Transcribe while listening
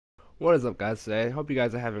What is up, guys? Today, hope you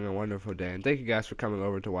guys are having a wonderful day, and thank you guys for coming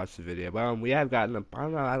over to watch the video. But we have gotten a, I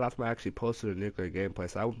don't know, I last time I actually posted a nuclear gameplay,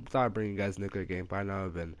 so I thought I'd bring you guys nuclear gameplay. I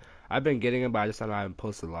know I've been getting them, but I just thought I haven't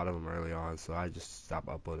posted a lot of them early on, so I just stopped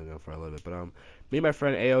uploading them for a little bit. But me and my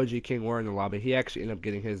friend AOG King were in the lobby. He actually ended up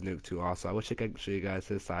getting his nuke too, also. I wish I could show you guys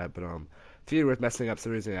his side, but theater was messing up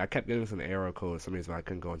some reason. I kept getting some error code for some reason. I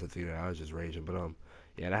couldn't go into theater. I was just raging, but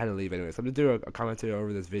yeah, and I had to leave anyway. So I'm gonna do a commentary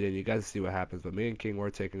over this video, and you guys see what happens. But me and King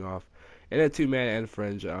were taking off. And a two-man and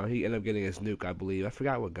fringe, he ended up getting his nuke, I believe. I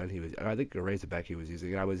forgot what gun he was. I think a Razorback he was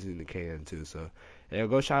using, and I was using the KN too. So, yeah,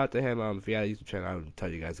 go shout out to him. If you had a YouTube channel, I would tell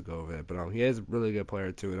you guys to go over it. But he is a really good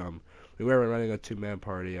player too. And we were running a two-man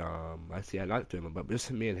party. I see, not two man, but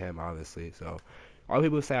just me and him, obviously. So, all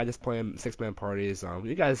people say I just play six-man parties.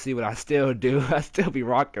 You guys see what I still do. I still be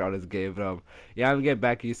rocking on this game. But yeah, I'm getting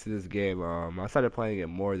back used to this game. I started playing it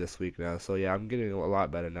more this week now. So yeah, I'm getting a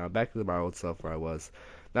lot better now. Back to my old self where I was.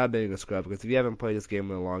 Not being a scrub, because if you haven't played this game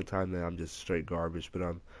in a long time, then I'm just straight garbage.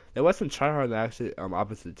 But there was some tryhard that actually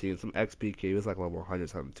opposite team, some XPK. He was like level 100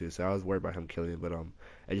 something too, so I was worried about him killing me. But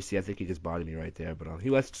as you see, I think he just bodied me right there. But he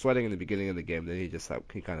was sweating in the beginning of the game, then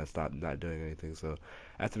he kind of stopped not doing anything. So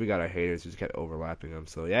after we got our haters, we just kept overlapping him.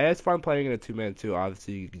 So yeah, it's fun playing in a two-man too.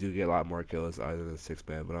 Obviously, you do get a lot more kills other than a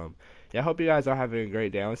six-man. But yeah, I hope you guys are having a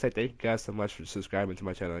great day. I want to say thank you guys so much for subscribing to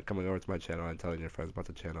my channel and coming over to my channel and telling your friends about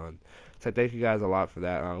the channel. And so thank you guys a lot for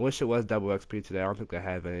that. I wish it was double XP today. I don't think I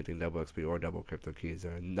have anything double XP or double crypto keys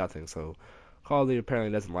or nothing. So Call of Duty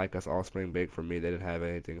apparently doesn't like us. All spring break for me. They didn't have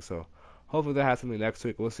anything. So hopefully they'll have something next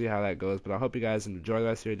week. We'll see how that goes. But I hope you guys enjoy the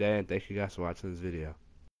rest of your day, and thank you guys for watching this video.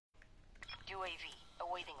 UAV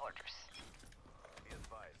awaiting orders.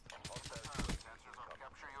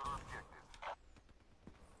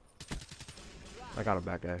 I got him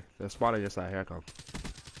back, guy. They're spotting your side. Here I come.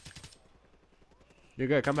 You're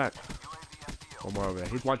good. Come back. One more over there.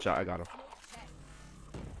 He's one shot. I got him.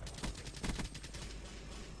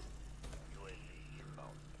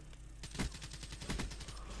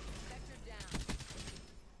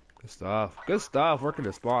 Good stuff. Good stuff. Working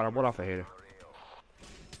the spot. I'm one off a hater.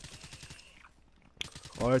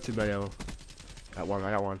 Oh, there's too many of them. Got one. I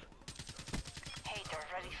got one. Hater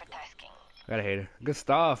ready for tasking. I got a hater. Good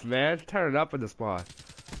stuff, man. Turn it up in the spot.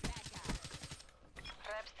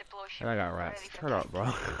 Reps deploy ship And I got rats. ready for Turn up,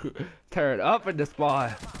 bro. Turn it up in the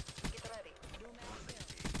spot.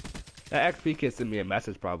 That XP kid sent me a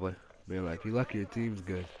message probably. Being like, you lucky your team's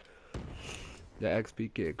good. That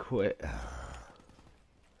XP kid quit.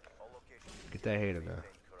 Get that hater now.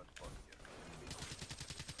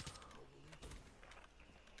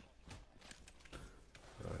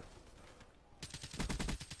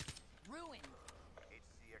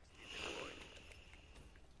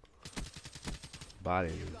 Body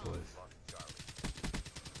these boys.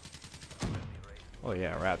 Oh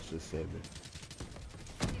yeah, Raps just saved me.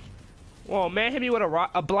 Whoa, man hit me with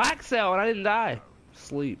a black cell and I didn't die.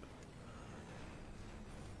 Sleep.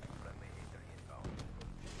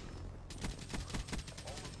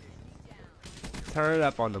 Turn it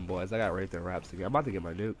up on them boys. I got right there Raps again. I'm about to get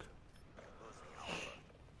my nuke.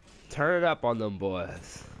 Turn it up on them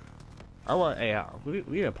boys. I want, hey, we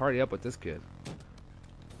need to party up with this kid.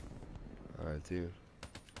 Alright, dude.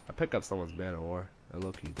 I pick up someone's man of war. A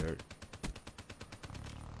low-key dirt.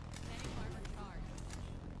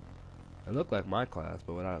 It looked like my class,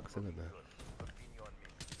 but without extending that.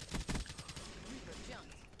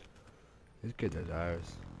 These kids are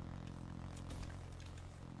dyers.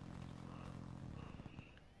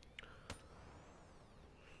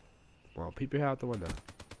 Well, peep your head out the window.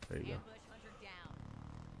 There you go.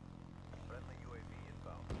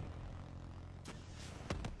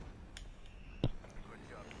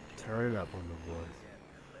 Turn it up on the boys.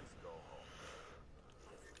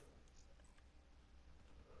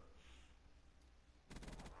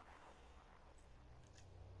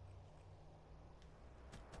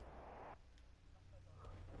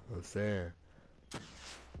 I'm saying.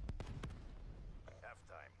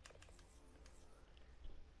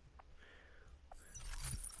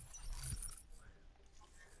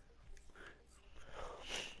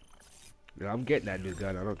 Yeah, I'm getting that new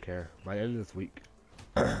gun. I don't care. By the end of this week.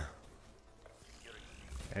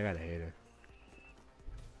 I got a hater.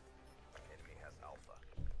 Enemy has Alpha.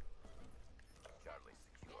 Charlie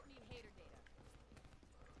secure.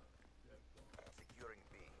 Securing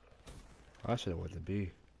B. I should have went to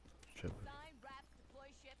B. Tripping.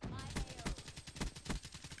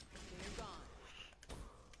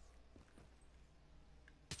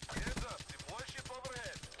 Heads up, deploy ship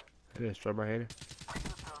overhead. I didn't destroy my hater.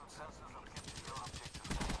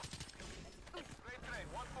 Great train,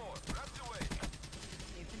 1-4, wrapped away.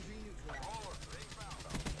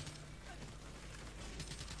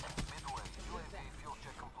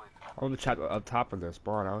 On the chat up top of their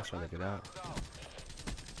spawn, I was trying to get out.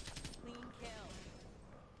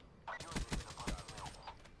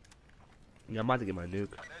 Yeah, I'm about to get my nuke.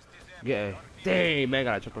 Yeah, dang man,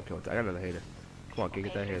 got a triple kill. I got another hater. Come on, kid,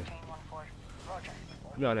 get that hater. Roger.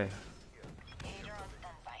 Come on, there. Hater on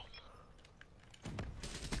standby.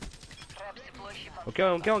 Traps deploy ship on Oh,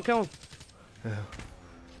 kill him, kill him, kill him.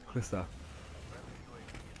 Good stuff.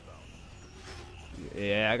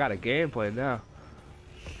 Yeah, I got a gameplay now.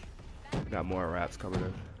 Got more raps coming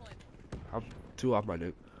in. I'm 2 off my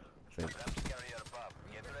nuke, I think.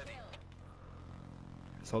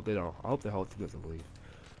 Let's hope they don't. I hope the whole team doesn't leave.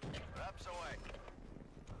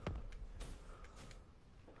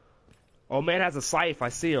 Oh, man has a scythe. I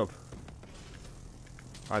see him.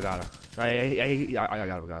 I got him. I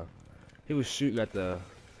got him. He was shooting at the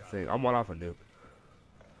thing. I'm 1 off a nuke.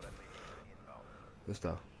 Good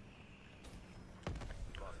stuff.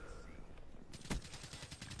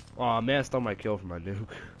 Oh man, stole my kill from my nuke.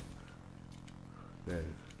 Man.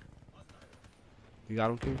 You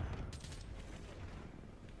got him, King?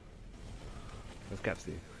 Let's cap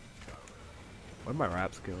C. Why my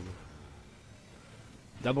raps killing me?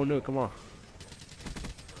 Double nuke, come on.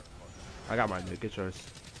 I got my nuke, get yours.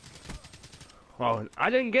 Oh, I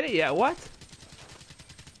didn't get it yet, what?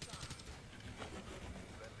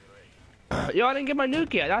 Yo, I didn't get my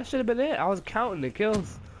nuke yet. That should have been it. I was counting the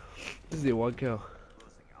kills. This is the 1 kill.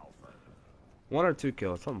 1 or 2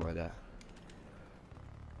 kills, something like that.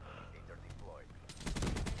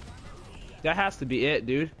 That has to be it,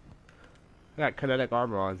 dude. I got kinetic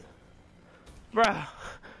armor on. Bruh,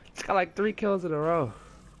 it's got like 3 kills in a row.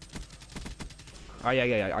 Oh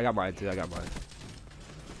yeah, I got mine too, I got mine.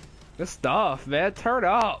 Good stuff, man, turn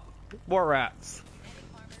up. More rats.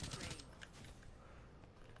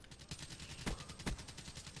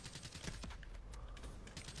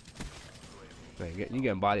 Man, you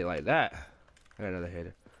getting body like that. I got another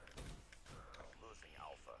hater.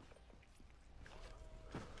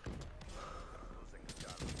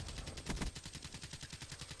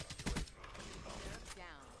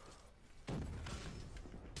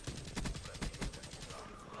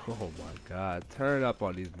 Oh my god, turn up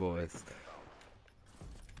on these boys.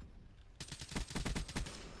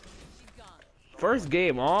 First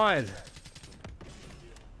game on.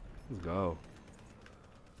 Let's go.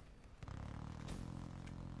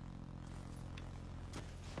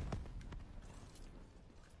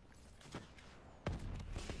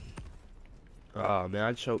 Oh man,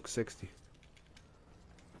 I choked 60.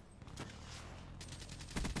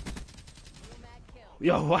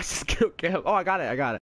 Yo, watch this kill cam. Oh, I got it.